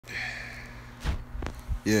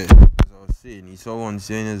Yeah, as I was saying, he saw one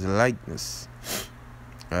saying his likeness.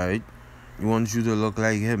 Alright? He wants you to look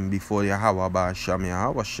like him before Yahweh Ba'asham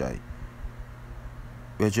Yahweh Shai,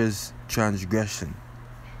 which is transgression.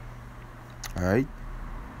 Alright?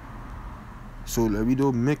 So let me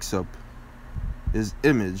don't mix up his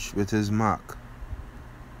image with his mark.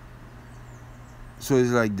 So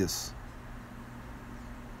it's like this.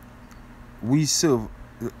 We serve.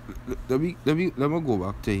 Let me go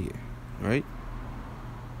back to here. Right?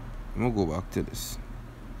 I'm gonna go back to this.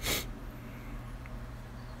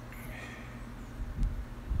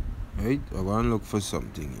 Right? I'm gonna look for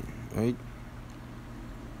something here. Right?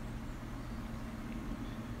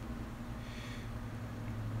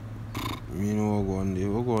 You know,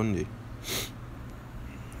 we'll go on there.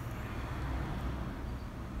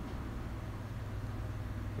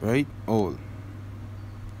 Right? All.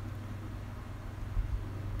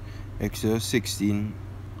 Exodus 16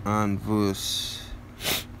 and verse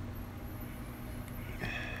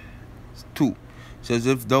 2 says,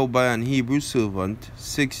 if thou buy an Hebrew servant,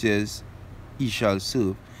 6 years he shall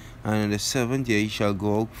serve, and in the 7th year he shall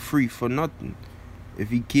go out free for nothing. If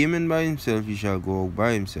he came in by himself, he shall go out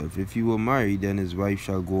by himself. If he were married, then his wife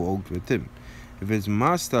shall go out with him. If his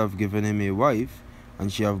master have given him a wife,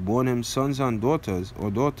 and she have borne him sons and daughters,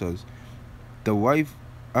 the wife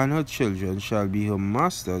and her children shall be her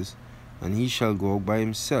master's, and he shall go out by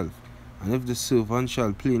himself. And if the servant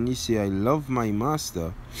shall plainly say, I love my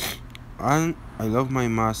master, my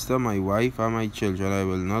wife, and my children, I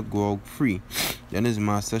will not go out free, then his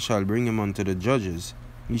master shall bring him unto the judges.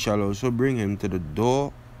 He shall also bring him to the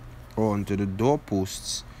door, or unto the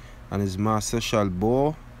doorposts, and his master shall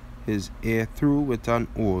bore his ear through with an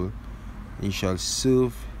awl, and he shall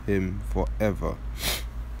serve him forever.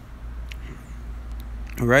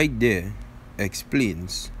 Right there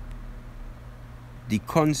explains the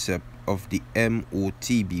concept of the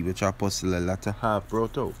MOTB, which Apostle latter have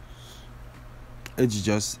brought out. It's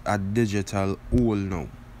just a digital owl now.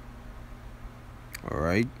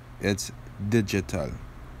 Alright? It's digital.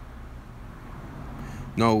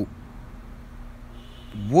 Now,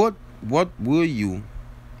 what were you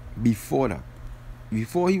before that?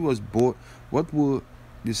 Before he was born, what were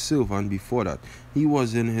the servant before that? He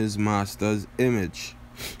was in his master's image.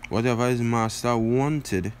 Whatever his master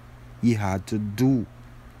wanted, he had to do,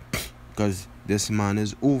 because this man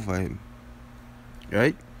is over him.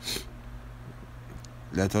 Right?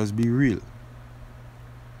 Let us be real.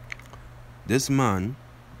 This man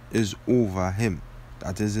is over him.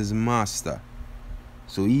 That is his master.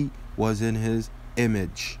 So he was in his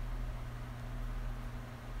image.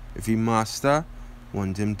 If his master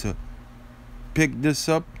want him to pick this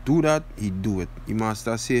up, do that, he do it. He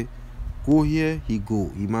master say, go here, he go.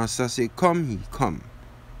 He master say, come, he come.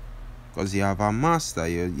 Because he have a master,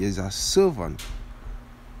 he is a servant.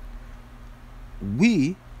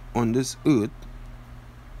 We, on this earth,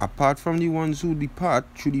 apart from the ones who depart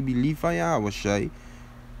through the belief of Yahweh,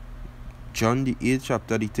 John the 8th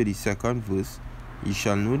chapter, the 32nd verse, ye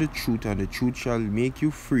shall know the truth, and the truth shall make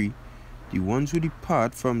you free. The ones who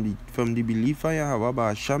depart from the belief of Yahweh,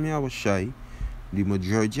 Ba'asham Yahweh, the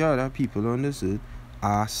majority of other people on this earth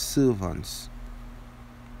are servants.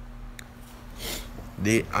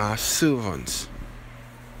 They are servants.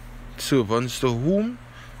 Servants to whom?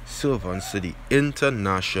 Servants to the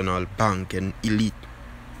international banking elite.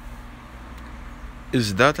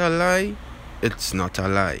 Is that a lie? It's not a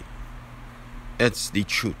lie. It's the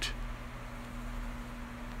truth.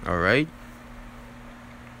 Alright?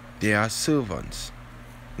 They are servants.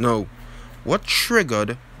 Now, what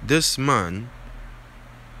triggered this man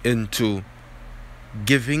into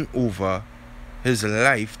giving over his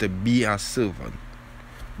life to be a servant?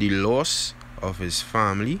 The loss of his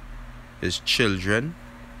family, his children,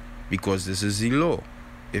 because this is the law.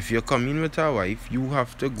 If you come in with a wife, you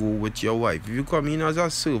have to go with your wife. If you come in as a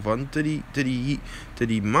servant to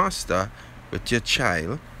the master with your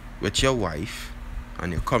child, with your wife,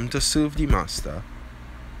 and you come to serve the master,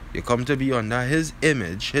 you come to be under his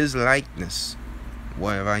image, his likeness.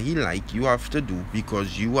 Whatever he like, you have to do,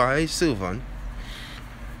 because you are a servant.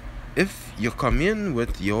 If you come in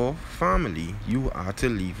with your family, you are to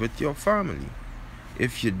leave with your family.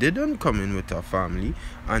 If you didn't come in with a family,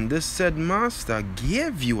 and this said master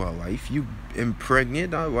gave you a wife, you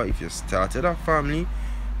impregnated a wife, you started a family,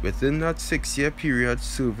 within that 6-year period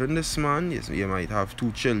serving this man, you might have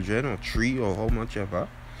 2 children or 3 or how much ever.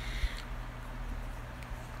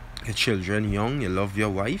 Your children young, you love your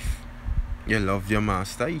wife, you love your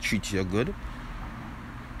master, he treats you good.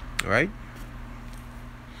 Right?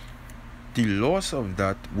 The loss of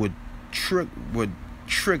that would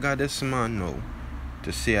trigger this man now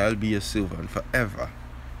to say, I'll be a servant forever.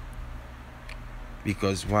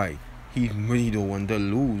 Because why? He don't want to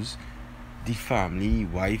lose the family,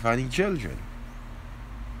 wife, and the children.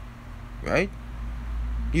 Right?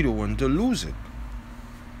 He don't want to lose it.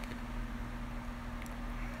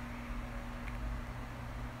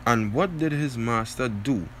 And what did his master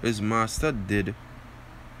do? His master did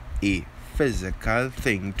a physical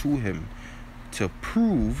thing to him to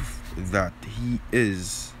prove that he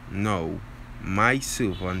is now my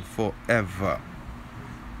servant forever.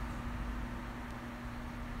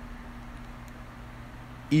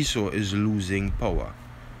 Esau is losing power.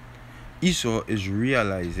 Esau is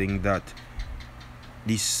realizing that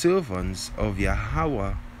the servants of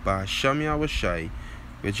Yahweh, Ba'asham Yahushai,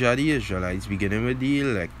 which are the Israelites, beginning with the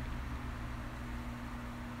elect,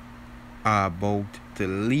 are about to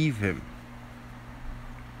leave him.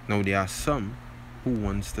 Now there are some who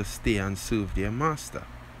wants to stay and serve their master,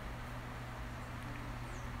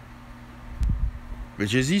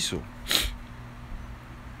 which is Esau.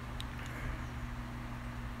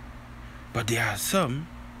 But there are some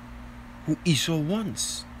who Esau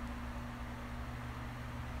wants,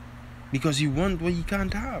 because he wants what he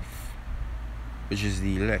can't have, which is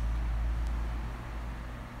the elect.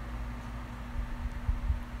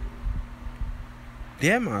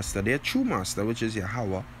 Their master, their true master, which is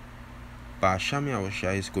Yahweh, Ba'asham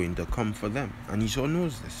Yahushai, is going to come for them. And Esau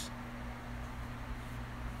knows this.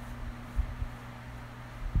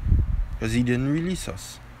 Because he didn't release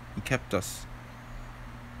us. He kept us.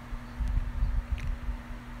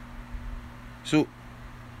 So,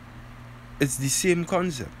 it's the same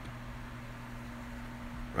concept.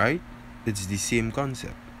 Right? It's the same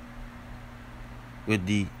concept. With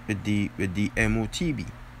the MOTB.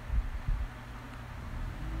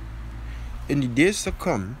 In the days to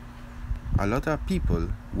come, a lot of people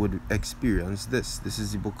would experience this. This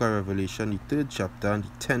is the book of Revelation, the 3rd chapter and the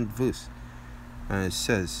 10th verse. And it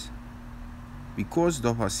says, because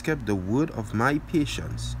thou hast kept the word of my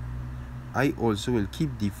patience, I also will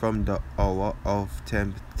keep thee from the hour of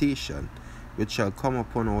temptation, which shall come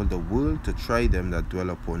upon all the world to try them that dwell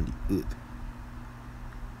upon the earth.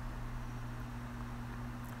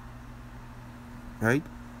 Right?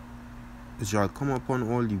 It shall come upon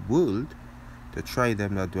all the world to try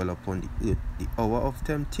them that dwell upon the earth. The hour of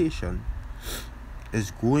temptation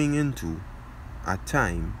is going into a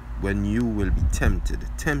time when you will be tempted.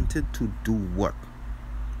 Tempted to do what?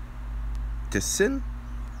 To sin?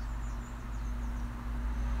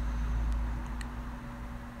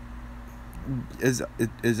 Is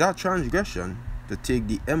that transgression to take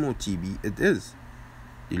the MOTB? It is.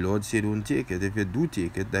 The Lord said don't take it. If you do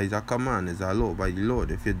take it, there is a command, is a law by the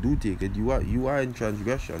Lord. If you do take it, you are in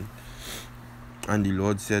transgression. And the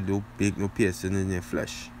Lord said don't make no piercing in your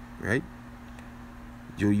flesh. Right?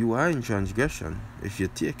 You are in transgression if you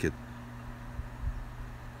take it.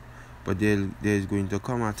 But there is going to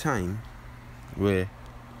come a time where,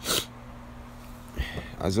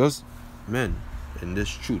 as us men in this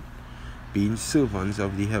truth, being servants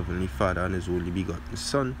of the Heavenly Father and His only begotten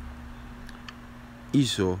Son,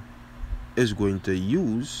 Esau is going to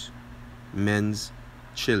use men's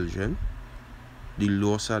children, the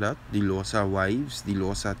loss of that, the loss of wives, the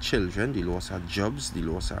loss of children, the loss of jobs, the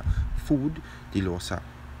loss of food, the loss of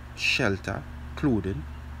shelter, clothing.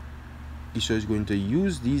 Esau is going to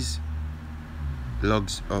use these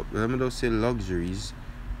luxuries,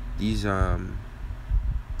 these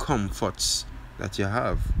comforts that you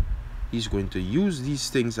have. He's going to use these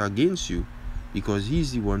things against you because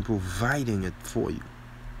he's the one providing it for you.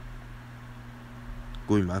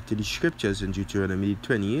 Going back to the scriptures in Deuteronomy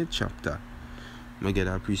 28 chapter. I'm going to get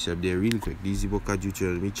our precept there real quick. This is the book of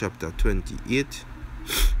Deuteronomy chapter 28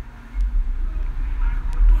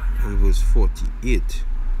 and verse 48.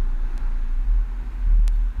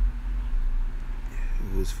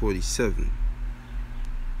 Verse 47.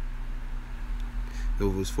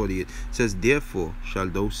 Verse 48 says, therefore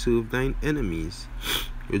shalt thou serve thine enemies,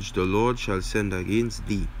 which the Lord shall send against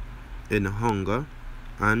thee, in hunger,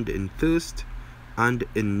 and in thirst, and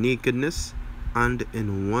in nakedness, and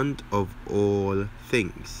in want of all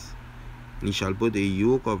things. And he shall put a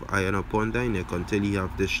yoke of iron upon thy neck until he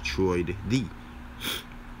have destroyed thee.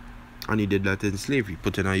 And he did that in slavery,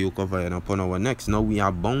 putting a yoke of iron upon our necks. Now we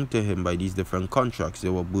are bound to him by these different contracts.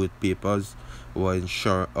 Our birth papers, our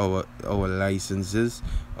insurance, our licenses,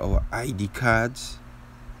 our ID cards.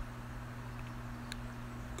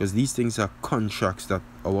 Because these things are contracts that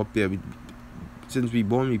our parents, since we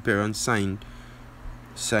born, my parents signed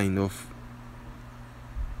off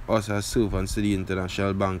us as servants to the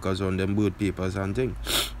international bankers on them birth papers and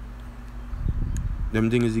things. Them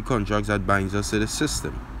things is the contracts that binds us to the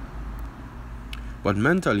system. But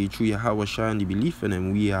mentally, through Yahweh Shai and the belief in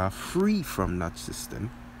him, we are free from that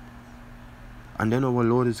system. And then our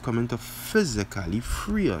Lord is coming to physically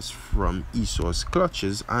free us from Esau's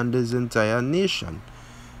clutches and his entire nation.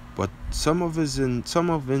 But some of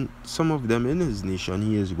them in his nation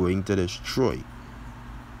he is going to destroy,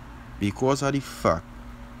 because of the fact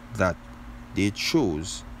that they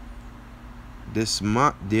chose this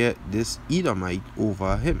Edomite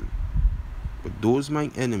over him. But those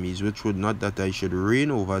mine enemies, which would not that I should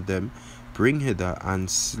reign over them, bring hither and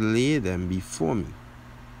slay them before me.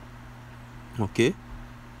 Okay?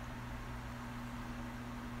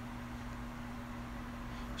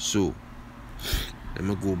 So, let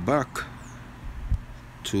me go back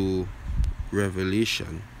to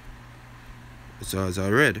Revelation. So as I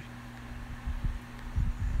read,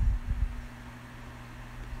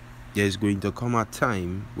 there is going to come a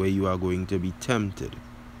time where you are going to be tempted.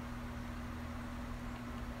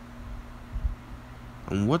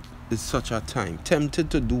 And what is such a time?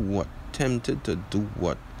 Tempted to do what? Tempted to do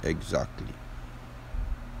what exactly?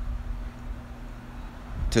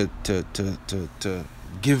 To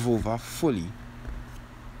give over fully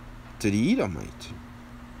to the Edomite,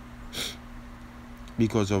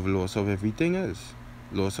 because of loss of everything else,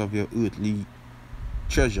 loss of your earthly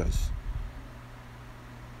treasures.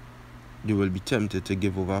 You will be tempted to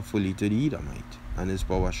give over fully to the Edomite and his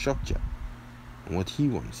power structure and what he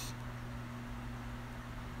wants.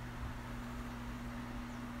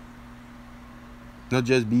 Not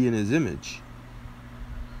just be in his image,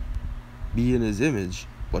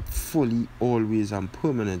 but fully, always, and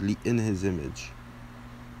permanently in his image.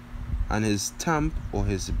 And his stamp or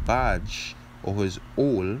his badge or his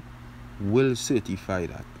all will certify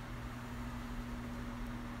that.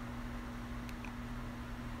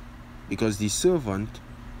 Because the servant,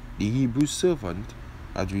 the Hebrew servant,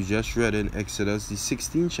 as we just read in Exodus the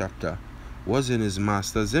 16th chapter, was in his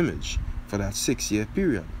master's image for that 6-year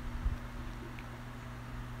period.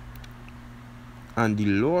 And the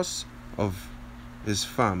loss of his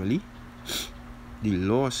family, the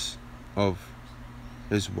loss of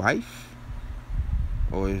his wife,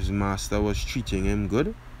 or his master was treating him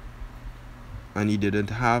good, and he didn't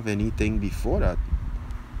have anything before that,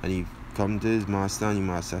 and he come to his master and the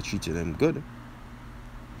master treated him good,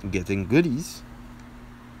 getting goodies,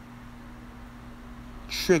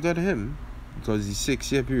 triggered him, because the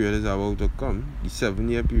 6-year period is about to come, the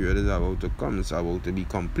 7-year period is about to come, it's about to be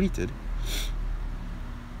completed.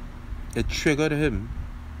 It triggered him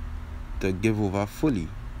to give over fully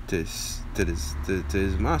to his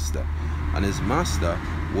master. And his master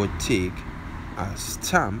would take a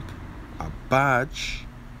stamp, a badge,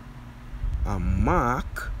 a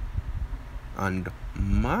mark, and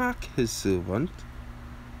mark his servant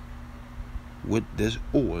with this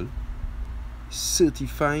all,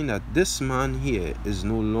 certifying that this man here is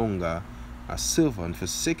no longer a servant for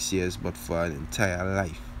 6 years, but for an entire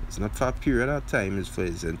life. It's not for a period of time, it's for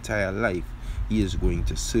his entire life. He is going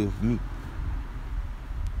to serve me.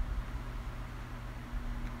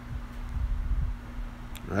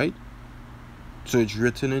 Right? So it's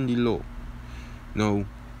written in the law. Now,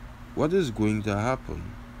 what is going to happen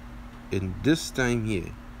in this time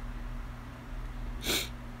here,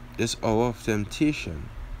 this hour of temptation,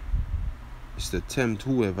 is to tempt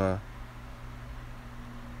whoever.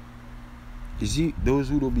 You see, those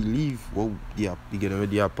who don't believe what the beginning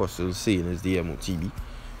of the apostles saying is the MOTB,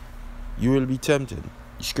 you will be tempted.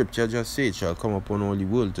 The scripture just says, shall come upon all the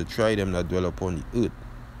world to try them that dwell upon the earth.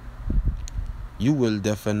 You will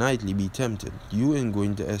definitely be tempted. You ain't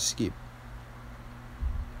going to escape.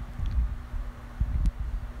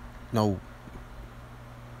 Now, you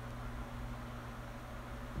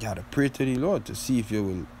gotta pray to the Lord to see if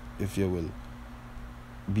you will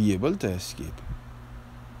be able to escape.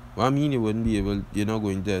 Well, I mean, you wouldn't be able, you're not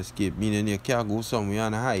going to escape, meaning you can't go somewhere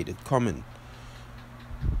and hide it coming.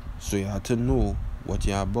 So you have to know what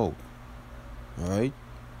you're about. Alright?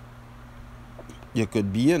 You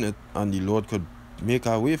could be in it and the Lord could make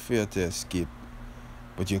a way for you to escape.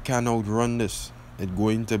 But you can't outrun this. It's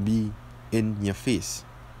going to be in your face.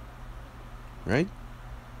 Right?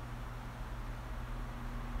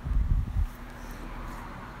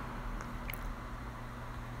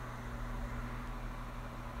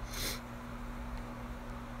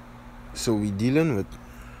 So we're dealing with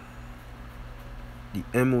the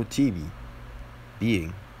MOTB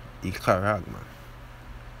being the charagma.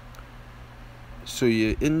 So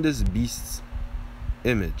you're in this beast's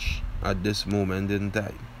image at this moment in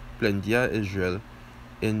time. Plenty of Israel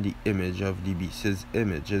in the image of the beast. His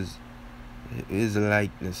image, his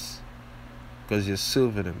likeness. Because you're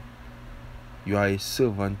serving him. You are a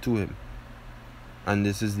servant to him. And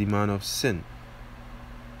this is the man of sin.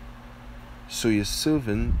 So you're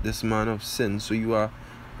serving this man of sin, so you are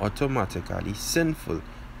automatically sinful.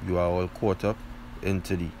 You are all caught up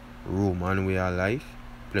into the Roman way of life.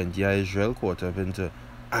 Plenty of Israel caught up into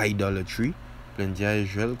idolatry. Plenty of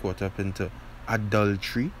Israel caught up into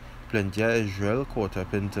adultery. Plenty of Israel caught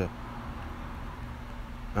up into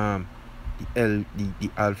the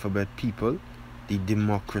alphabet people, the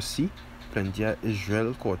democracy. Plenty of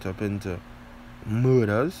Israel caught up into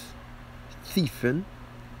murders, thieving,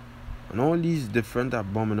 and all these different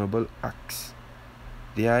abominable acts.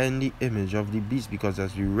 They are in the image of the beast, because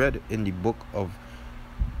as we read in the book of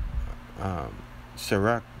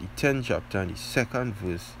Sirach, the 10th chapter and the 2nd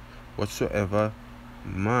verse, whatsoever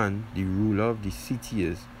man the ruler of the city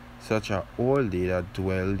is, such are all they that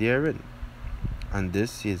dwell therein. And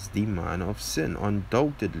this is the man of sin,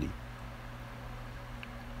 undoubtedly.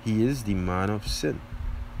 He is the man of sin.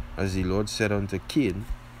 As the Lord said unto Cain,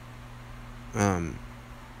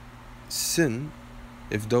 sin,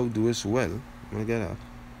 if thou doest well, I get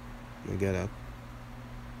that.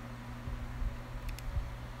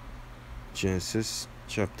 Genesis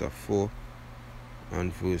chapter 4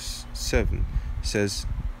 and verse 7 says,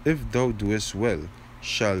 if thou doest well,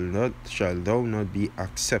 shall thou not be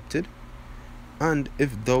accepted? And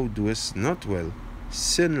if thou doest not well,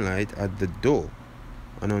 sin lieth at the door,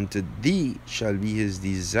 and unto thee shall be his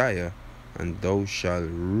desire, and thou shalt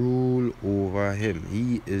rule over him.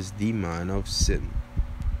 He is the man of sin.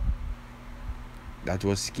 That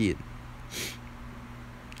was Cain.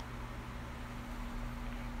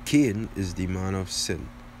 Cain is the man of sin.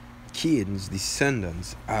 Cain's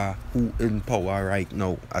descendants are who in power right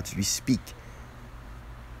now as we speak.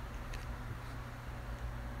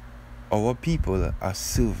 Our people are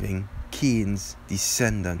serving Cain's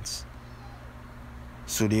descendants.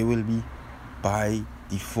 So they will be by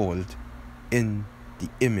default in the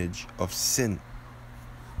image of sin.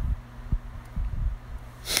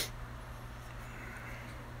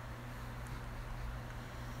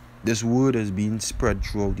 This word has been spread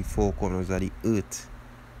throughout the four corners of the earth,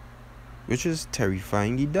 which is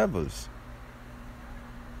terrifying the devils.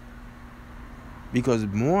 Because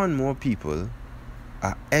more and more people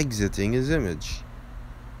are exiting his image.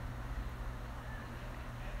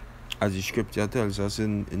 As the scripture tells us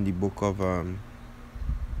in the book of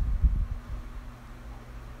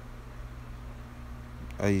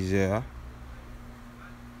Isaiah,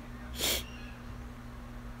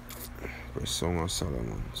 Song of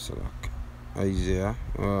Solomon, Isaiah,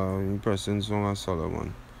 person Song of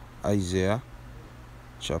Solomon, Isaiah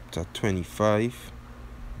chapter 25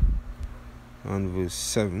 and verse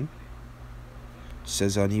 7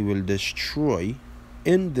 says, and he will destroy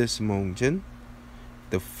in this mountain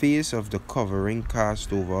the face of the covering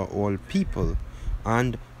cast over all people,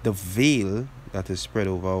 and the veil that is spread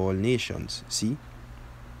over all nations. See,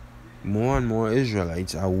 more and more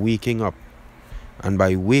Israelites are waking up, and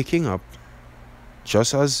by waking up,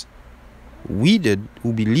 just as we did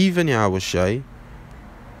who believe in Yahushua,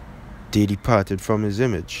 they departed from his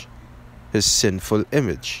image, his sinful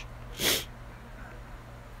image.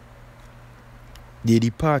 They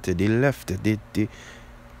departed, they left it, they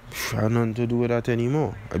had nothing to do with that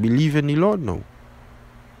anymore. I believe in the Lord now.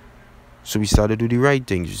 So we started to do the right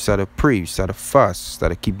things. We started to pray, we started to fast, we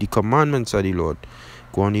started to keep the commandments of the Lord.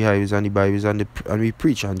 Go on the highways and the byways and we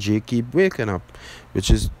preach, and Jay keep waking up,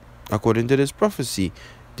 which is according to this prophecy,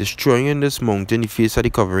 destroying in this mountain the face of the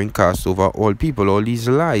covering cast over all people. All these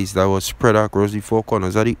lies that were spread across the four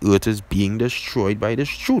corners of the earth is being destroyed by this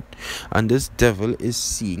truth. And this devil is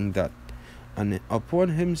seeing that. And upon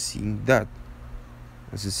him seeing that,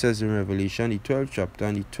 as it says in Revelation, the 12th chapter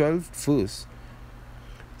and the 12th verse,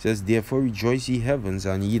 it says, therefore rejoice ye heavens,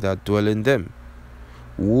 and ye that dwell in them.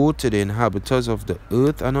 Woe to the inhabitants of the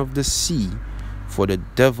earth and of the sea, for the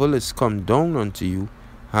devil is come down unto you,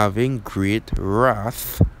 having great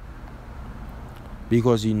wrath,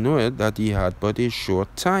 because he knoweth that he had but a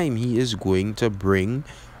short time. He is going to bring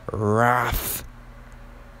wrath.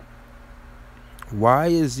 Why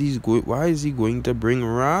is he going to bring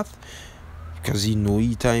wrath? Because he knows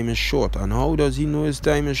his time is short. And how does he know his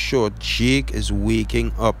time is short? Jake is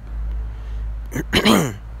waking up,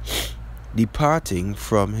 departing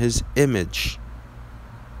from his image.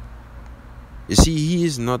 You see, he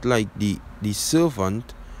is not like the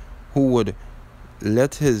servant who would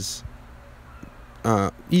let his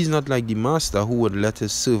he's not like the master who would let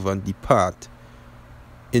his servant depart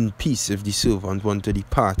in peace if the servant want to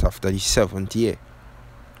depart after the 7th year.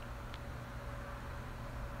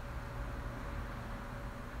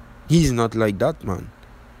 He's not like that, man.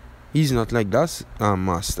 He's not like that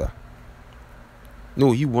master.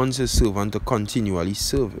 No, he wants his servant to continually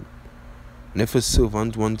serve him. And if a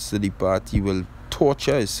servant wants to depart, he will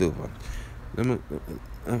torture his servant. Let me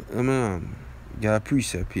get a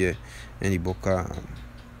precept here in the book of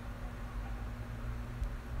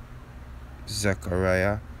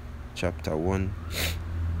Zechariah chapter 1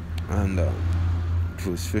 and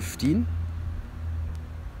verse 15.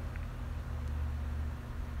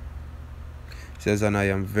 It says, "And I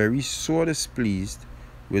am very sore displeased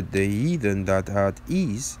with the heathen that are at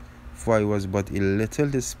ease, for I was but a little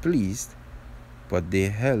displeased, but they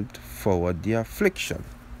helped forward the affliction."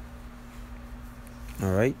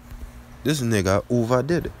 Alright? This nigga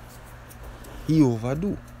overdid. He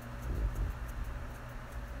overdo.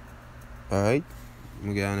 Alright?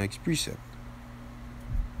 We get our next precept.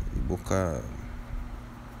 Book of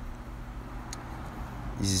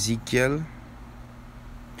Ezekiel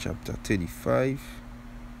chapter 35.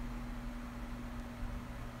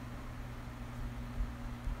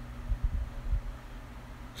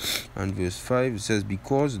 And verse 5, it says,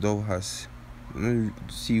 "Because thou hast..." Let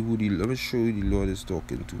me show you the Lord is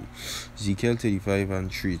talking to. Ezekiel 35 and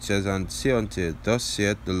 3. It says, "And say unto it, Thus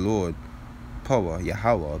saith the Lord power,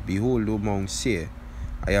 Yahweh, Behold, O Mount Seir,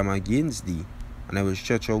 I am against thee, and I will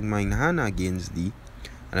stretch out mine hand against thee,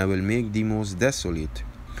 and I will make thee most desolate.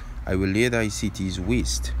 I will lay thy cities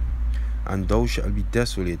waste, and thou shalt be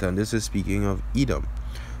desolate." And this is speaking of Edom.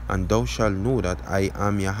 "And thou shalt know that I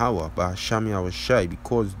am Yahweh, Ba'ashem Yahushai,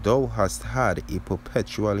 because thou hast had a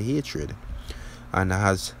perpetual hatred, and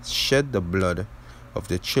hast shed the blood of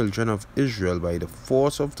the children of Israel by the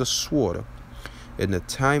force of the sword, in the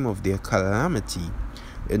time of their calamity,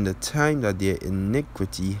 in the time that their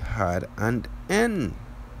iniquity had an end."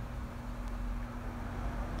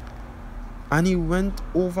 And he went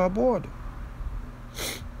overboard.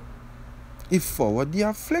 He forwarded the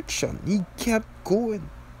affliction. He kept going.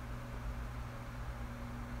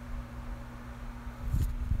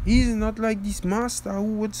 He is not like this master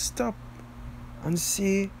who would stop and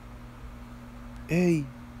say, "Hey,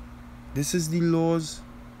 this is the laws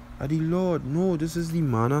of the Lord." No, this is the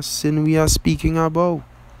man of sin we are speaking about.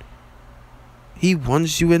 He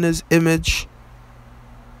wants you in his image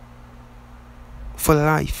for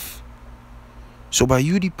life. So by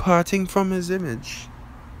you departing from his image,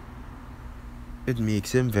 it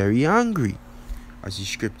makes him very angry, as the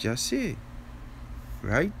scripture say.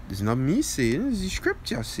 Right? It's not me saying it, it's the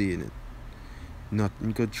scripture saying it.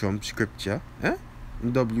 Nothing could trump scripture.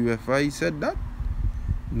 WFI said that.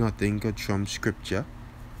 Nothing could trump scripture.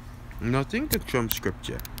 Nothing could trump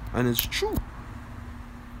scripture. And it's true.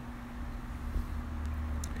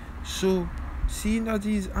 So, seeing that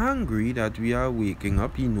he's angry that we are waking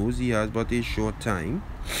up, he knows he has but a short time.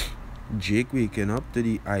 Jake waking up to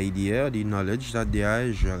the idea, the knowledge that they are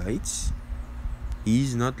Israelites.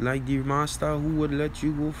 He's not like the master who would let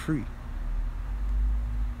you go free.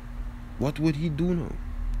 What would he do now?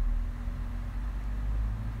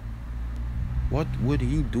 What would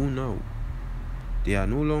he do now? They are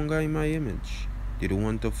no longer in my image. They don't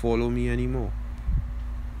want to follow me anymore.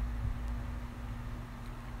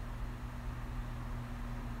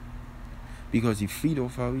 Because he feed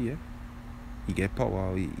off our way, he get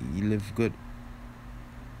power, he live good.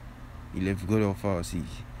 He live good off us. He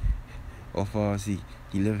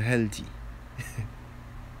live healthy.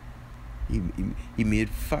 he made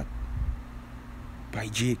fat by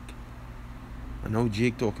Jake. And now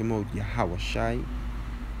Jake talking about Yahushai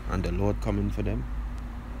and the Lord coming for them.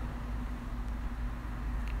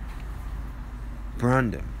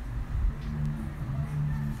 Brand them.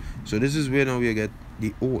 So this is where now we get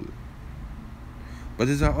the old. But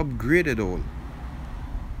it's an upgraded oil.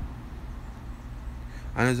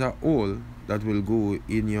 And it's an oil that will go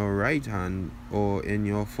in your right hand or in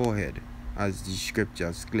your forehead, as the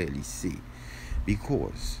scriptures clearly say.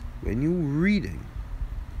 Because when you're reading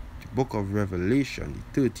the book of Revelation,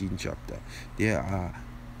 the 13th chapter, there are,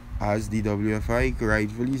 as the WFI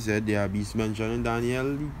rightfully said, there are beasts mentioned in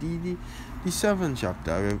Daniel the 7th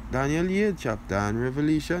chapter, Daniel the 8th chapter, and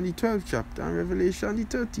Revelation the 12th chapter, and Revelation the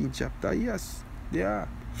 13th chapter. Yes, they are.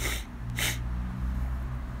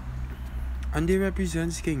 And they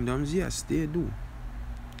represent kingdoms. Yes, they do.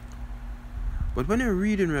 But when you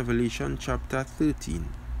read in Revelation chapter 13,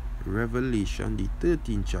 Revelation the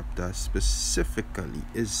 13th chapter specifically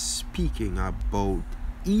is speaking about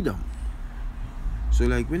Edom. So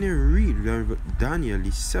like when you read Daniel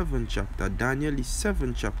the 7th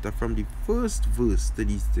chapter from the first verse to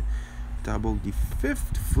about the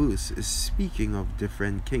 5th verse is speaking of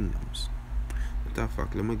different kingdoms. Matter of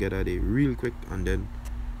fact, let me get at it real quick, and then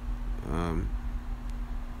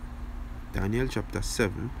Daniel chapter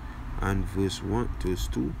 7 and verse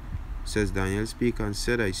 2 says, "Daniel spake and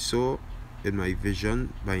said, I saw in my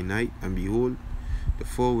vision by night, and behold, the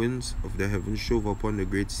four winds of the heavens shove upon the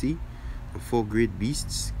great sea, and four great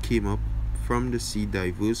beasts came up from the sea,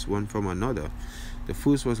 diverse one from another. The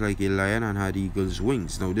first was like a lion and had eagle's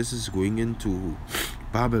wings. Now this is going into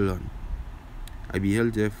Babylon. I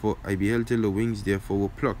beheld till the wings therefore were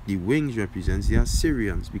plucked. The wings represents the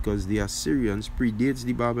Assyrians, because the Assyrians predates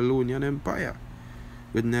the Babylonian Empire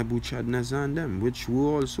with Nebuchadnezzar and them, which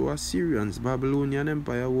were also Assyrians. Babylonian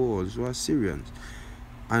Empire were also Assyrians.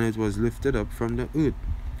 And it was lifted up from the earth,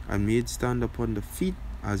 and made stand upon the feet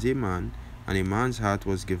as a man, and a man's heart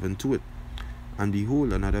was given to it. And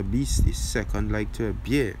behold, another beast is second like to a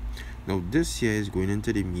bear. Now this here is going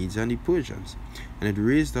into the Medes and the Persians. And it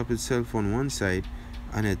raised up itself on one side,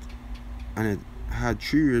 and it had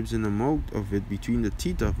 3 ribs in the mouth of it, between the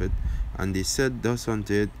teeth of it. And they said thus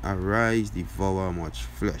unto it, Arise, devour much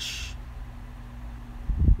flesh.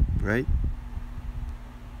 Right?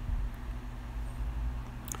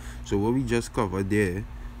 So what we just covered there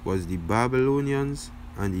was the Babylonians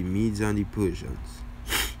and the Medes and the Persians.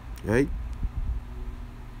 Right?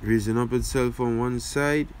 Raising up itself on one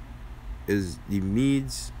side is the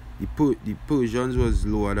Medes. The Persians was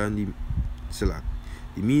lower than the Selak.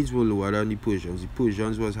 The Medes were lower than the Persians. The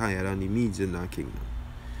Persians was higher than the Medes in that kingdom.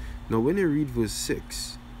 Now when you read verse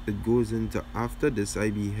 6, it goes into, after this I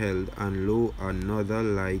beheld, and lo, another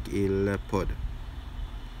like a leopard.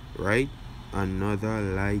 Right? Another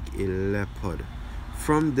like a leopard.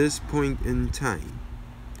 From this point in time,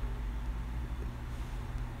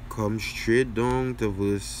 come straight down to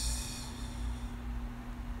verse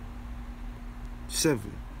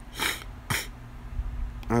 7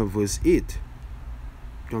 and verse 8.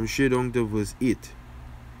 Come straight down to verse 8.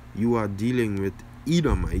 You are dealing with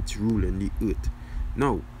Edomites ruling the earth.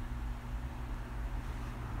 Now,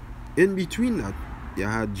 in between that, you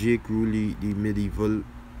had Jake rule the medieval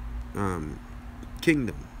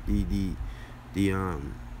kingdom, the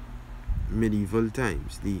medieval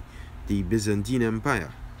times, the Byzantine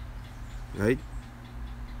Empire. Right?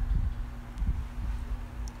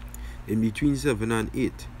 In between 7 and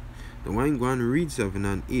 8. Now when I go and read 7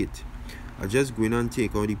 and 8, I just go in and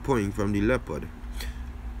take out the point from the leopard.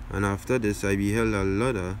 And after this I beheld a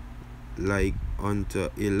ladder like unto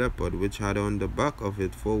a leopard, which had on the back of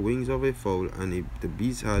it 4 wings of a fowl, and the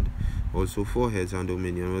beast had also 4 heads, and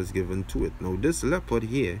dominion was given to it. Now this leopard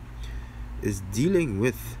here is dealing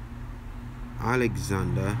with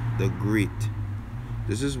Alexander the Great.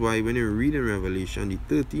 This is why when you read in Revelation, the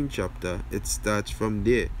 13th chapter, it starts from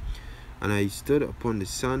there. And I stood upon the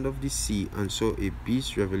sand of the sea, and saw a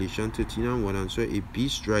beast, Revelation 13 and 1, and saw a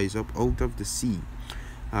beast rise up out of the sea,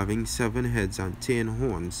 having 7 heads and 10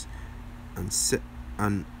 horns,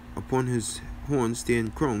 and upon his horns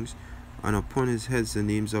 10 crowns, and upon his heads the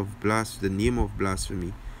name of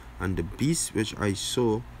blasphemy. And the beast which I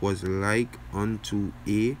saw was like unto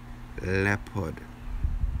a leopard,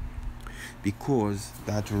 because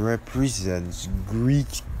that represents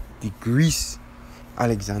Greece,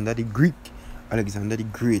 Alexander the Greek, Alexander the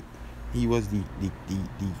Great. He was the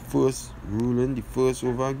first ruling, the first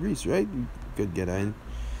over Greece, right? You could get that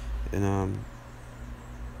in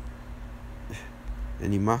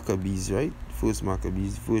the Maccabees, right? First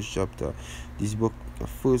Maccabees, first chapter. This book,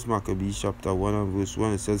 First Maccabees, chapter 1 and verse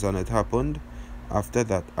 1, it says, And it happened after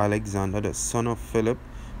that Alexander, the son of Philip,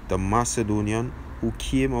 the Macedonian, who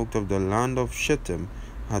came out of the land of Shittim,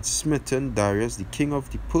 had smitten Darius, the king of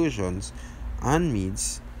the Persians and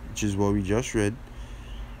Medes, which is what we just read,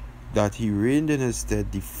 that he reigned in his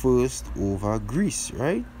stead the first over Greece,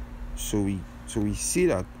 right? So we see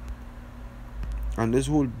that. And this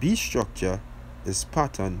whole beast structure is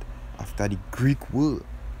patterned after the Greek world.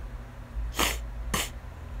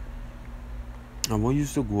 And what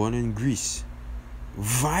used to go on in Greece?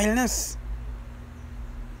 Vileness.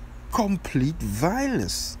 Complete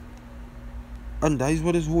vileness. And that is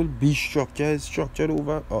what this whole beast structure is structured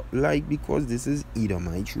over, like, because this is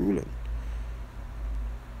Edomite ruling.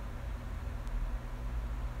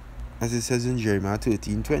 As it says in Jeremiah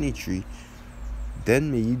 13:23,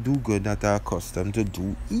 then may ye do good that are accustomed to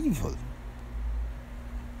do evil.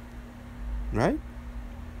 Right?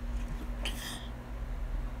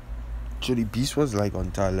 So the beast was like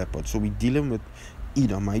unto a leopard. So we're dealing with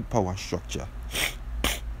Edomite power structure.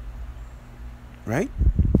 Right?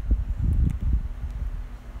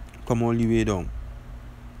 Come all the way down.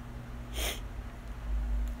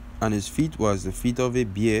 And his feet was the feet of a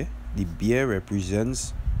bear. The bear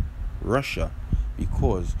represents Russia,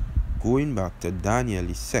 because going back to Daniel,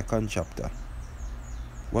 the 2nd chapter,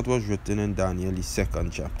 what was written in Daniel, the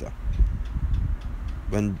 2nd chapter?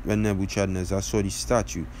 When Nebuchadnezzar saw the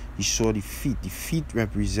statue, he saw the feet. The feet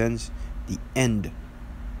represents the end.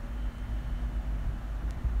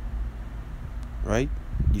 Right?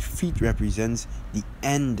 Defeat represents the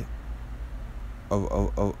end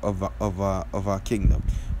of our kingdom,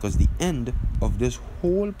 because the end of this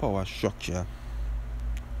whole power structure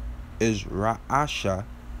is Ra'asha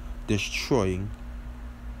destroying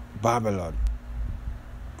Babylon,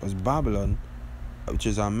 because Babylon, which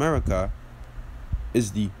is America,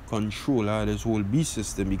 is the controller of this whole beast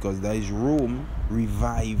system, because that is Rome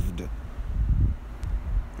revived.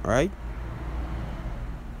 Right?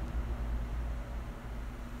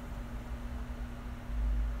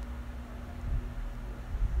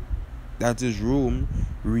 That is Rome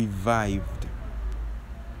revived.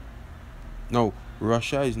 Now,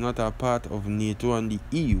 Russia is not a part of NATO and the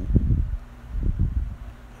EU,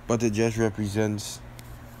 but it just represents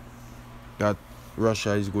that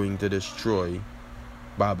Russia is going to destroy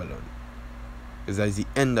Babylon, because that is the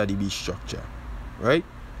end of the beast structure. Right?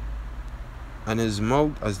 And his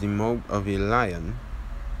mouth as the mouth of a lion,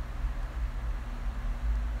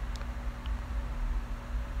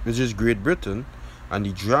 which is Great Britain, and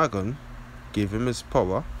the dragon gave him his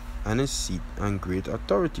power and his seat and great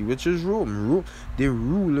authority, which is Rome. They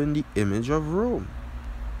rule in the image of Rome.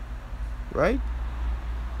 Right?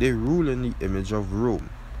 They rule in the image of Rome.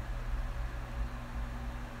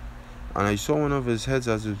 And I saw one of his heads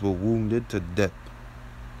as it were wounded to death,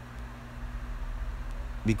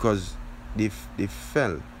 because they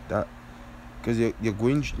fell. That because you're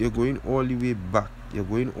going all the way back. You're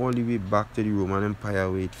going all the way back to the Roman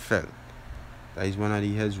Empire where it fell. That is one of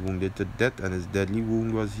the heads wounded to death, and his deadly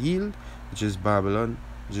wound was healed, which is Babylon,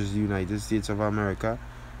 which is the United States of America,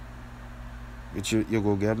 which you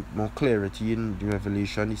go get more clarity in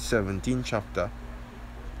Revelation, the 17th chapter.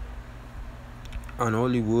 And all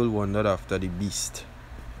the world wondered after the beast.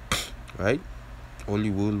 Right? All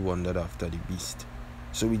the world wondered after the beast.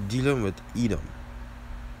 So we're dealing with Edom.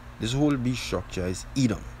 This whole beast structure is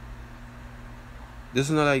Edom. This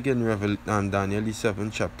is not like in Daniel the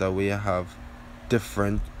 7th chapter, where you have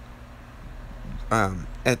different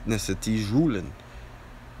ethnicities ruling.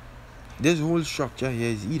 This whole structure here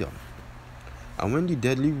is Edom. And when the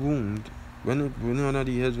deadly wound, when one of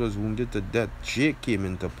the heads was wounded to death, Jake came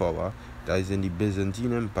into power. That is in the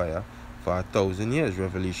Byzantine Empire for 1,000 years.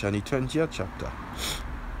 Revelation the 20th chapter.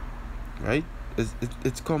 Right?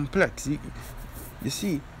 It's complex. You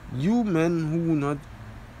see, you men who not,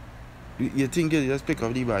 you think you just pick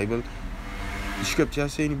up the Bible. The scripture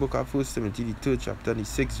says in the book of 1 Timothy, the 3rd chapter, the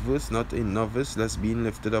 6th verse, not a novice, lest being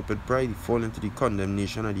lifted up with pride, he fall into the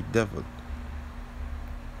condemnation of the devil.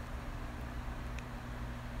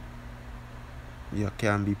 You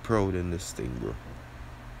can't be proud in this thing, bro.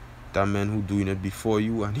 There are men who doing it before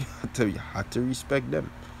you, and you had to respect them.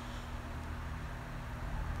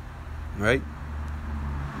 Right?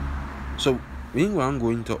 So, meanwhile, I'm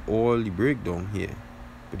going to all the breakdown here.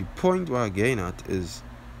 But the point we're getting at is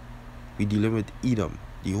we're dealing with Edom.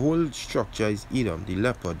 The whole structure is Edom, the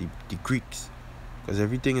leopard, the Greeks. Because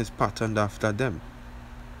everything is patterned after them.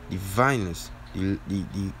 The violence, the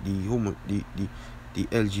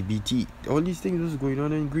LGBT, all these things was going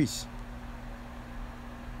on in Greece.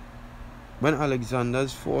 When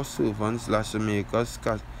Alexander's 4 servants, Lysimachus,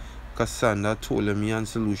 Cassander, Ptolemy, and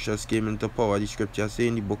Seleucus came into power, the scripture says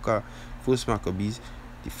in the book of 1 Maccabees,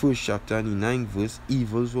 the 1st chapter and the 9th verse,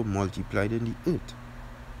 evils were multiplied in the earth.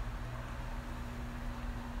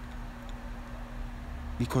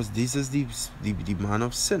 Because this is the man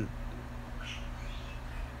of sin.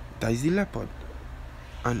 That is the leopard.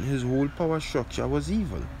 And his whole power structure was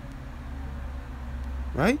evil.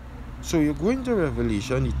 Right? So you're going to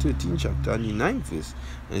Revelation, the 13th chapter and the 9th verse.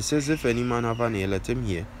 And it says, if any man have an ear, let him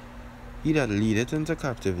hear. He that leadeth into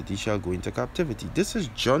captivity shall go into captivity. This is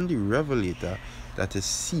John the Revelator that is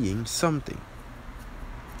seeing something.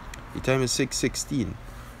 The time is 6:16.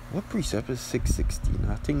 What precept is 6:16?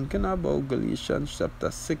 I'm thinking about Galatians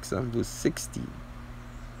chapter 6 and verse 16.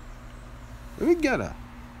 Let me get that.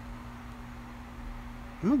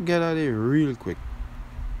 I'm going to get at it real quick.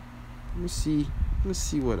 Let me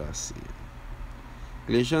see what I say.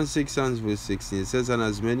 Galatians 6 and verse 16. It says, and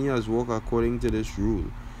as many as walk according to this rule,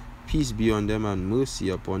 peace be on them and mercy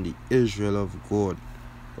upon the Israel of God.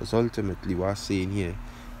 Because ultimately what I'm saying here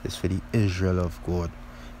is for the Israel of God.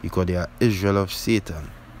 Because they are Israel of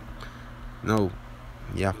Satan. Now,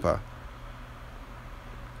 Yapa.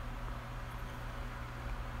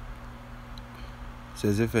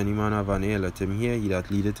 Says, if any man have an ear, let him hear. He that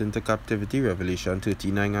leadeth into captivity, Revelation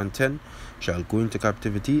 39 and 10, shall go into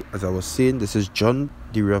captivity. As I was saying, this is John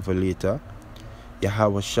the Revelator.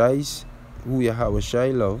 Yahweh Shai's, who Yahweh Shai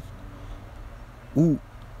love, who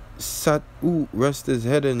sat who rest his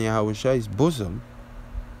head in Yahweh's bosom,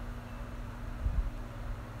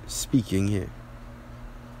 speaking here.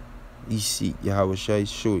 You see, Yahweh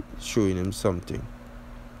is showing him something.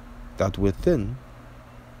 That within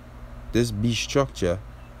this beast structure,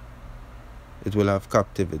 it will have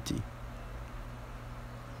captivity.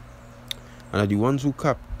 And the ones who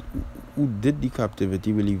did the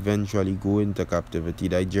captivity will eventually go into captivity.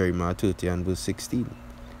 Like Jeremiah 30 and verse 16.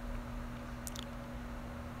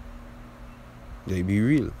 They be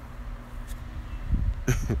real.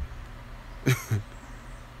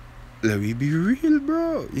 Let me be real,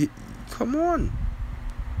 bro. Come on.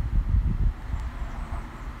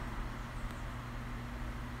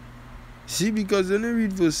 See, because when you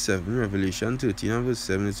read verse 7, Revelation 13 and verse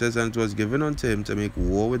 7, it says, "And it was given unto him to make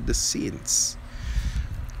war with the saints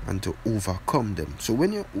and to overcome them." So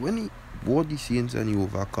when he warred the saints and he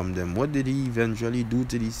overcome them, what did he eventually do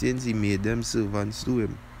to the saints? He made them servants to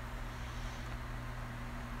him.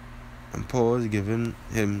 And power was given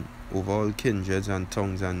him over all kindreds and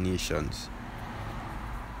tongues and nations.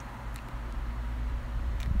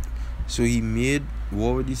 So he made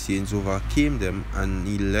war with the saints, overcame them, and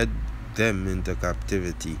he led them into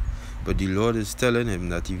captivity. But the Lord is telling him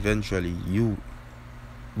that eventually you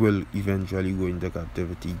will eventually go into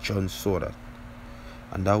captivity. John saw that.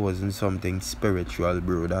 And that wasn't something spiritual,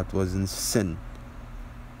 bro. That wasn't sin.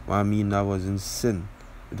 What I mean, that wasn't sin.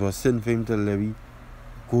 It was sin for him to let me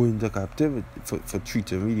go into captivity, for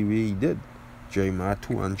treating me the way he did. Jeremiah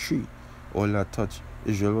 2 and 3. All that touch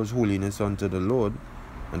Israel was holiness unto the Lord,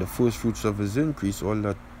 and the first fruits of his increase, all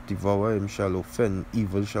that devour him shall offend,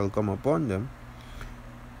 evil shall come upon them.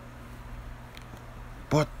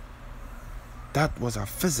 But that was a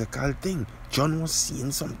physical thing. John was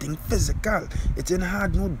seeing something physical. It didn't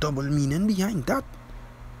have no double meaning behind that.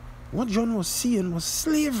 What John was seeing was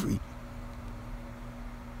slavery.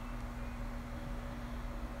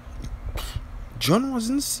 John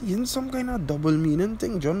wasn't seeing some kind of double meaning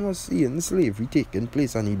thing. John was seeing slavery taking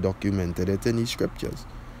place, and he documented it in his scriptures.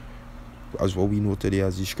 As what we know today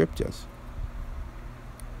as the scriptures.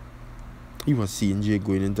 He was seeing Jay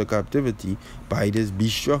going into captivity by this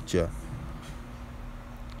beast structure.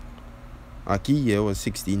 Our key year was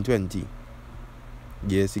 1620.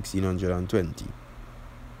 Year 1620.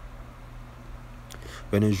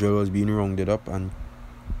 When Israel was being rounded up and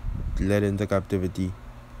led into captivity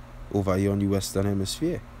over here on the Western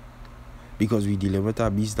Hemisphere. Because we dealing with a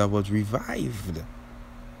beast that was revived.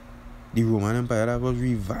 The Roman Empire that was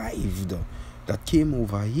revived, that came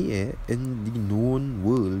over here in the known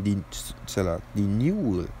world, the new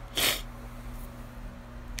world.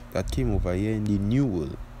 That came over here in the new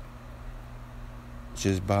world, which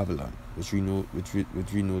is Babylon, which we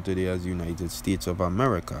know today as the United States of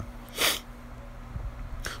America.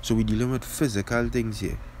 So we're dealing with physical things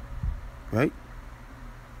here, right?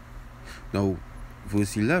 Now,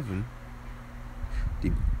 verse 11,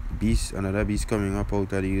 the beast, another beast coming up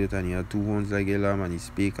out of the earth, and he had two horns like a lamb, and he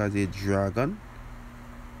spake as a dragon,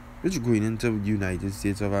 which going into the United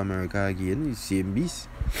States of America again, the same beast,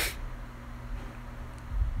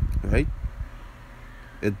 right?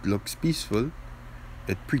 It looks peaceful,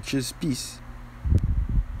 it preaches peace,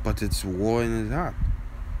 but it's war in his heart.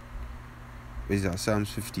 Is that Psalms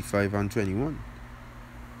 55 and 21?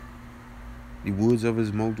 The words of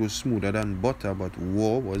his mouth were smoother than butter, but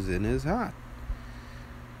war was in his heart.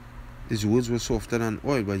 His words were softer than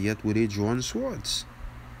oil, but yet were they drawn swords.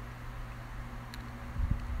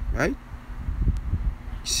 Right?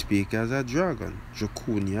 He spake as a dragon,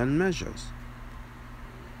 draconian measures.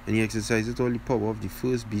 And he exercised all the power of the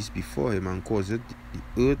first beast before him, and caused the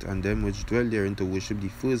earth and them which dwell therein to worship the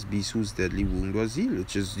first beast whose deadly wound was healed,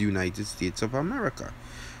 which is the United States of America,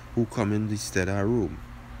 who come in the stead of Rome,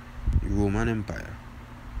 the Roman Empire.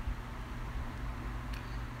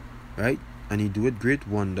 Right? And he doeth great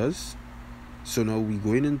wonders. So now we're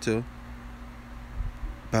going into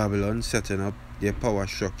Babylon, setting up their power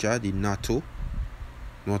structure, the NATO,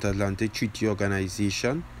 North Atlantic Treaty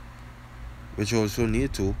Organization, which also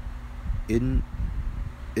NATO in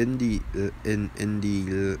the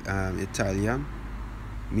Italian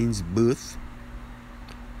means birth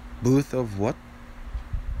of what?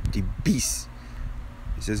 The beast.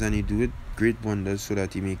 It says, and he doeth great wonders, so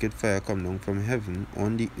that he maketh fire come down from heaven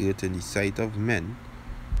on the earth in the sight of men.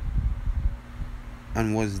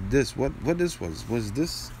 And was this what this was? Was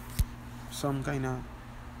this some kind of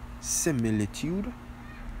similitude?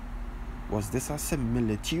 Was this a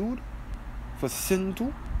similitude for sin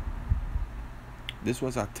too? This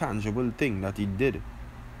was a tangible thing that he did.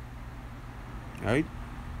 Right?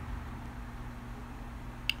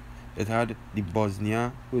 It had the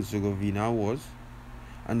Bosnia-Herzegovina wars,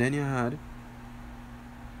 And then you had,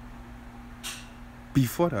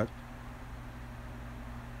 before that,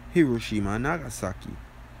 Hiroshima and Nagasaki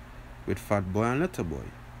with Fat Boy and Little Boy.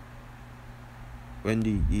 When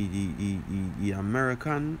the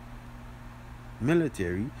American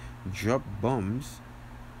military dropped bombs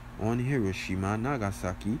on Hiroshima and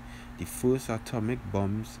Nagasaki, the first atomic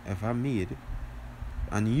bombs ever made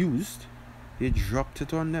and used, they dropped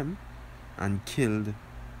it on them and killed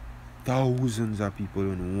thousands of people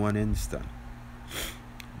in one instant.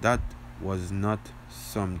 That was not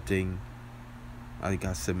something like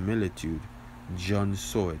a similitude. John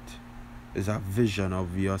saw it. It's a vision,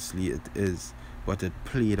 obviously it is, but it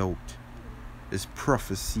played out. It's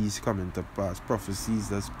prophecies coming to pass, prophecies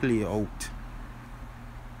that play out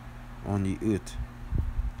on the earth.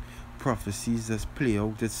 Prophecies that play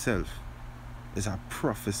out itself. It's a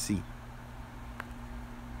prophecy.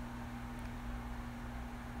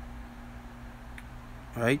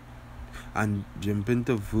 Right? And jump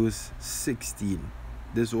into verse 16.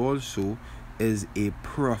 This also is a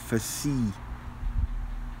prophecy.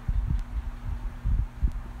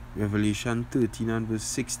 Revelation 13 and verse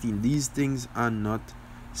 16. These things are not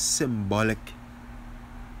symbolic.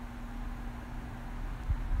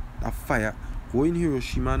 That fire, go in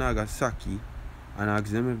Hiroshima and Nagasaki and ask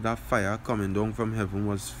them if that fire coming down from heaven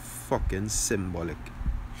was fucking symbolic.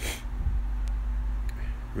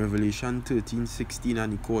 Revelation 13:16,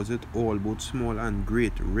 and he calls it all, both small and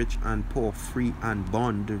great, rich and poor, free and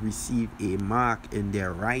bond, receive a mark in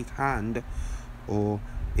their right hand or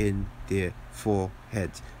in their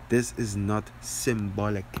foreheads. This is not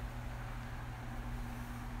symbolic.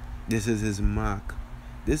 This is his mark.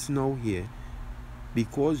 This now here,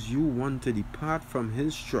 because you want to depart from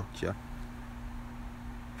his structure,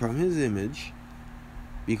 from his image,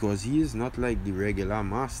 because he is not like the regular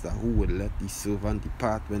master who would let the servant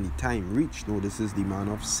depart when the time reached. No, this is the man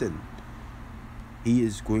of sin. He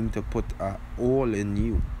is going to put all in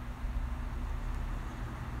you,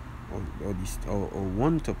 or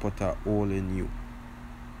want to put all in you.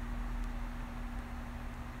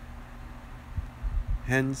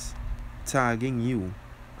 Hence, tagging you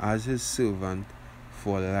as his servant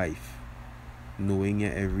for life, knowing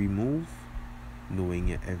your every move, knowing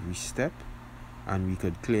your every step. And we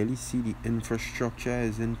could clearly see the infrastructure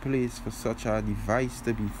is in place for such a device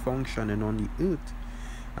to be functioning on the earth.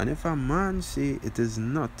 And if a man say it is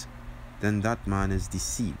not, then that man is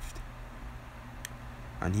deceived.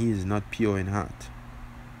 And he is not pure in heart.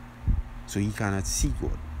 So he cannot see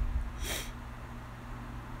God.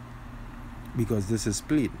 Because this is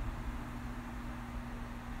plain.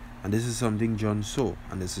 And this is something John saw.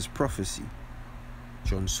 And this is prophecy.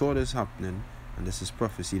 John saw this happening. And this is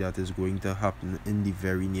prophecy that is going to happen in the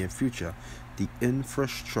very near future. The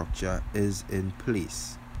infrastructure is in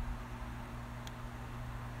place.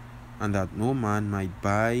 And that no man might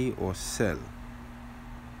buy or sell.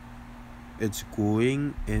 It's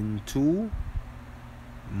going into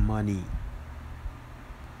money.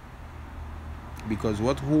 Because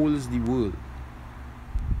what holds the world?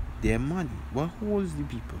 Their money. What holds the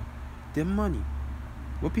people? Their money.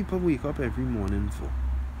 What people wake up every morning for?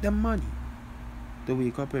 Their money. They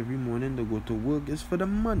wake up every morning, they go to work, is for the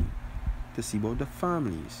money, to see about the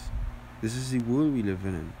families. This is the world we live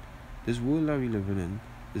in. This world that we live in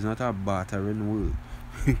is not a bartering world.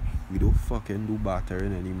 We don't fucking do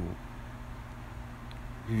bartering anymore.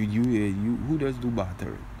 Who does do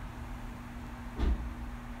bartering?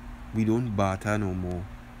 We don't barter no more.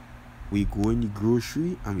 We go in the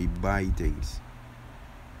grocery and we buy things.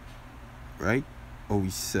 Right? Or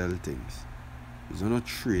we sell things. It's not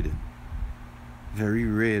trading. Very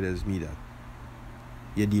rare does me that.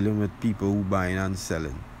 You're dealing with people who buying and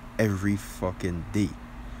selling every fucking day.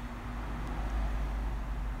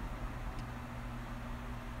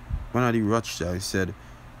 One of the Rothschilds said,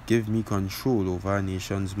 "Give me control over a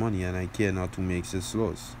nation's money and I care not who makes its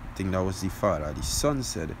laws." I think that was the father. The son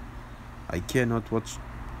said, "I care not which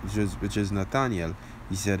is Nathaniel."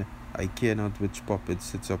 He said, "I care not which puppet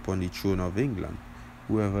sits upon the throne of England.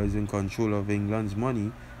 Whoever is in control of England's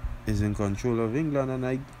money is in control of England, and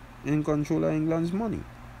I in control of England's money."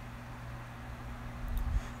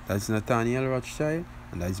 That's Nathaniel Rothschild,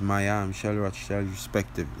 and that's Maya Michelle Rothschild,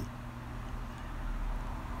 respectively.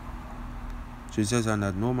 So it says, "And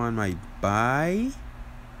that no man might buy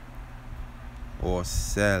or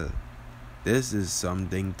sell." This is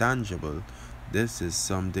something tangible. This is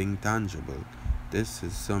something tangible. This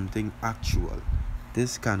is something actual.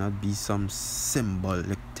 This cannot be some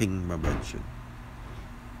symbolic thing, my brethren.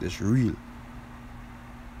 This real.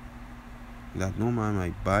 That no man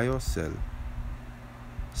might buy or sell,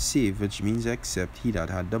 save, which means except he that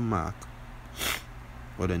had the mark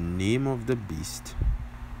or the name of the beast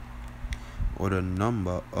or the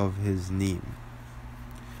number of his name.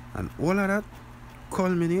 And all of that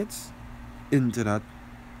culminates into that.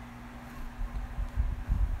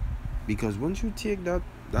 Because once you take that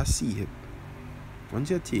C hip,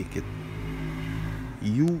 once you take it,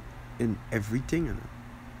 you in everything, you know.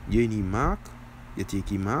 You in the mark, you take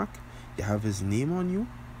the mark, you have his name on you,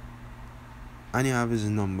 and you have his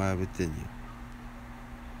number within you.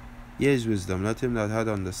 Here is wisdom. Let him that had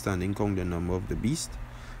understanding count the number of the beast,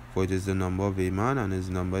 for it is the number of a man, and his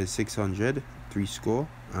number is 600,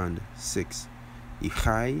 6. The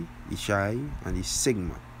Chai, the Shai, and the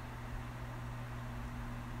Sigma.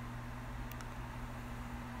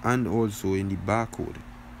 And also in the barcode.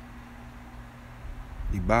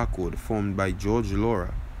 The barcode formed by George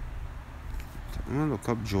Laura. I'm going to look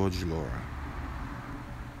up George Laura.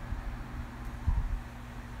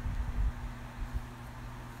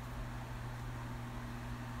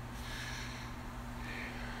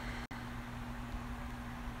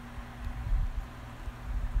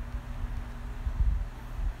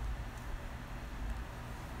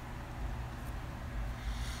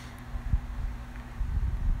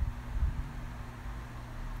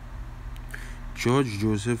 George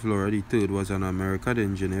Joseph Laura III was an American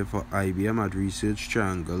engineer for IBM at Research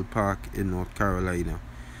Triangle Park in North Carolina.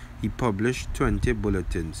 He published 20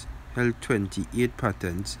 bulletins, held 28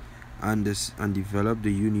 patents, and developed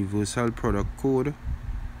the Universal Product Code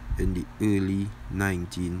in the early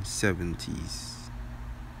 1970s.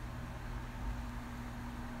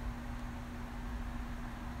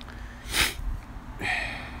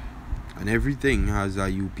 And everything has a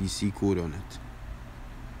UPC code on it.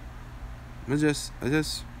 I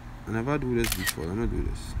never do this before. I'm gonna do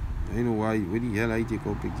this. I don't know why. What the hell I take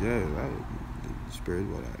out pictures? The spirit,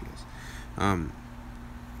 what I guess.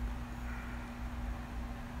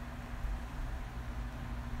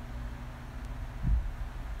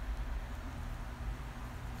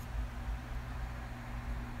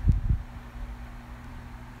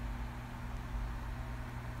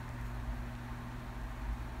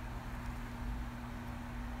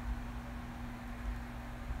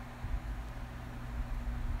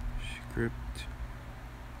 Script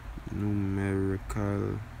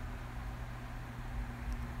numerical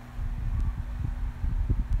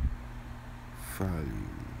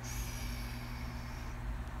values.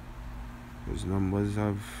 Those numbers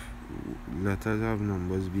have letters have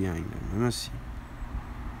numbers behind them. Let me see.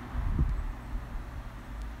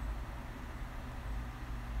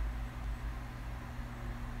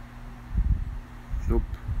 Nope.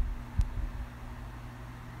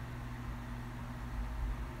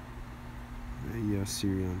 Yeah,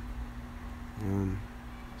 Syrian.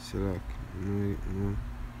 Select. No.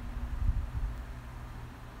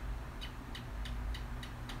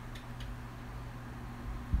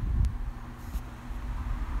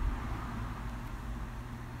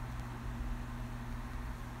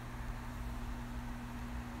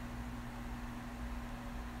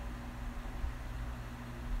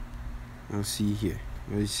 I'll see here.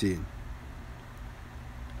 What is it saying?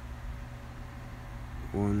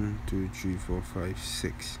 1, 2, 3, 4, 5,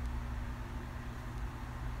 6.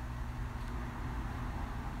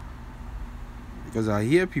 Because I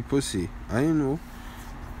hear people say, I don't know,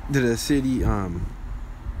 did I say the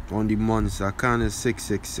on the months I count is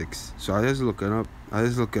 666. So I just looking up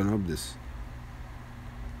this.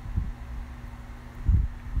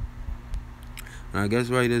 And I guess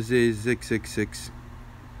why they say 666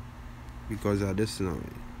 because of this now.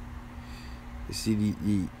 You see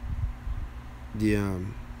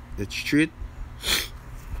it's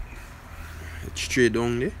straight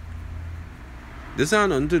down there. This has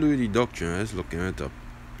nothing to do with the doctrine. I was looking it up.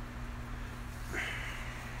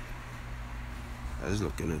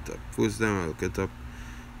 First time I look it up,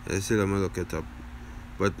 I said I'm gonna look it up.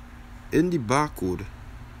 But in the barcode,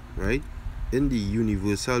 right, in the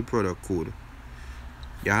Universal Product Code,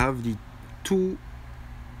 you have the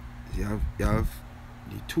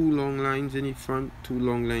two long lines in the front, 2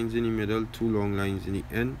 long lines in the middle, 2 long lines in the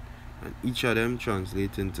end, and each of them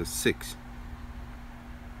translate into 6.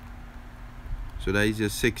 So that is your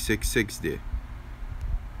 666 there.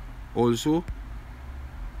 Also,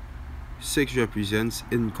 6 represents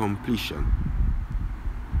incompletion.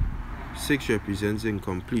 6 represents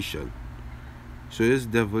incompletion. So this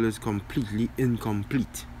devil is completely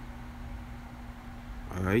incomplete.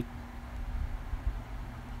 Alright?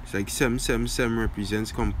 It's like 7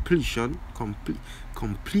 represents completion,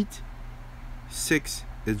 complete. 6,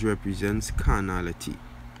 it represents carnality.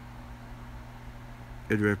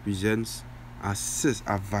 It represents a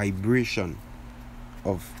vibration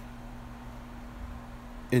of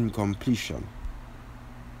incompletion.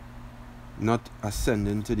 not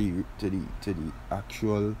ascending to the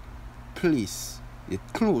actual place. It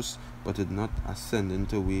close, but it not ascending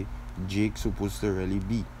to where Jake supposed to really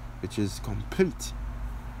be, which is complete.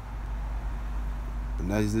 And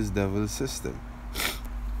that is this devil's system.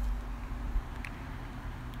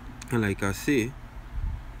 And like I say,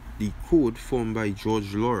 the code formed by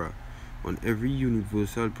George Laura, on every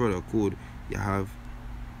universal product code, you have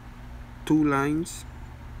two lines,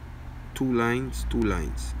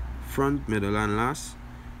 front, middle, and last,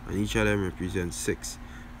 and each of them represents 6.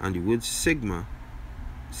 And the word sigma,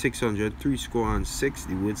 600, 3 score and 6,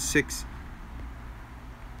 the word 6,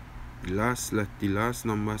 the last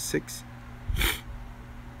number 6,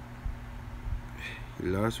 the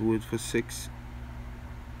last word for 6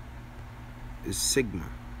 is sigma,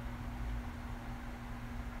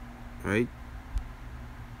 right?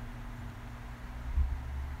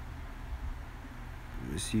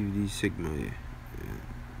 Let's see if these sigma here.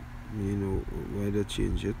 You know, why they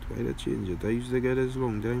change it? I used to get this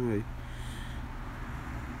long time, right?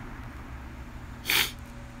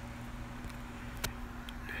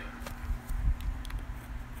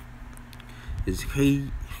 It's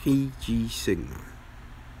G sigma.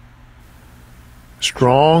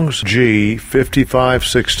 Strong's G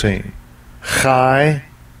 5516. Chi,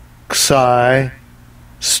 Xi,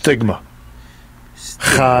 stigma.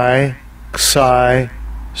 Chi, Xi,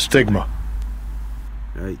 stigma.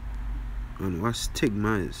 Right. And what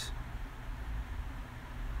stigma is?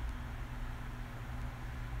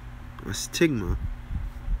 A stigma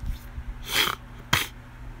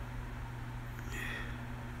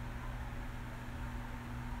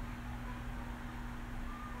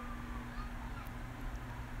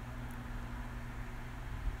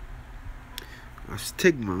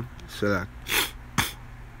so that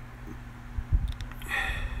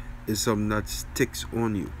is something that sticks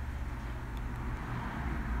on you.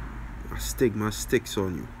 A stigma sticks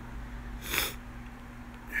on you.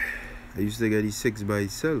 I used to get the 6 by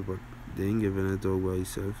itself, but they ain't giving it all by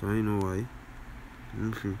itself. I know why.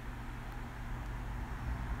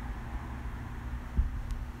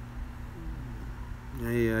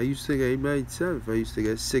 I used to get it by itself. I used to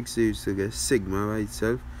get 6, I used to get sigma by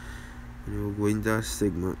itself. And you go into a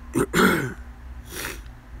stigma.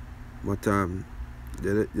 But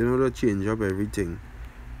they don't change up everything.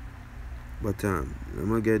 But I'm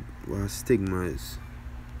gonna get what a stigma is.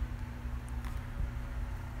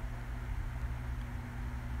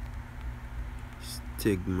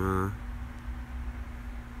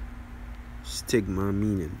 Stigma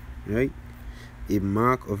meaning, right? A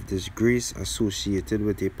mark of disgrace associated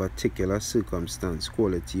with a particular circumstance,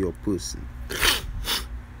 quality, or person.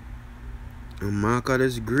 A mark of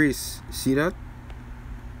disgrace. See that?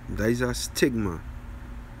 That is a stigma.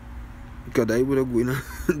 Because that would have going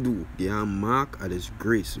to do. They are mark of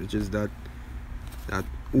disgrace, which is that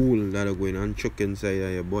hole that are going on chuck inside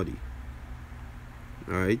of your body.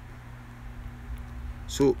 Alright?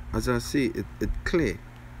 So as I say, it clear.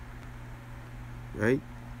 Right?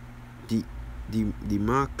 The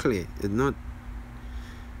mark clear. It's not,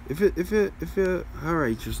 if you're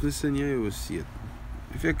alright, just listen here, you will see it.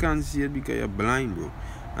 If you can't see it because you're blind, bro.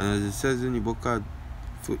 And as it says in the book of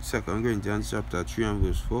 2 Corinthians chapter 3 and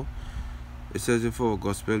verse 4, it says, if our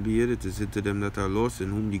gospel be hid, it is hid to them that are lost, in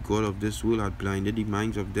whom the God of this world hath blinded the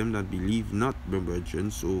minds of them that believe not, my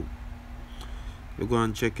brethren. So you go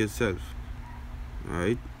and check yourself.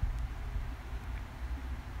 Alright?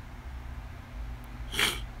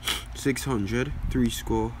 600, 3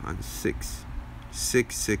 score and 6.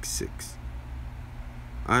 666.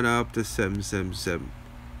 Add up to 777.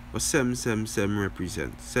 What 777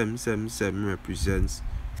 represents? 777 represents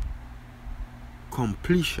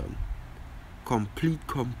completion. Complete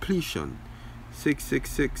completion.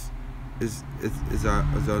 666 is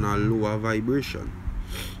on a lower vibration.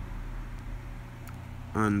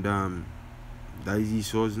 And that is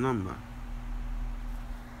Esau's number.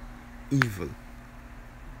 Evil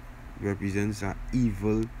represents an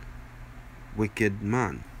evil, wicked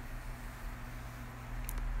man.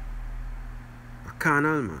 A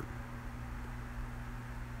carnal man.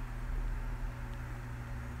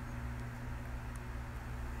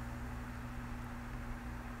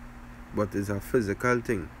 But it's a physical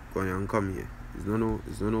thing. Go and come here. It's no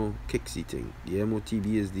kicksy thing. The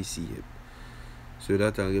MOTB is the C hip. So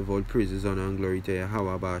that I'll give all praises, honor, and glory to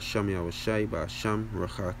Yahweh, Ba'asham, Yahushai, Ba'asham,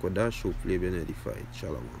 Rachak, Kodash, hopefully been edified.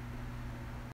 Shalom.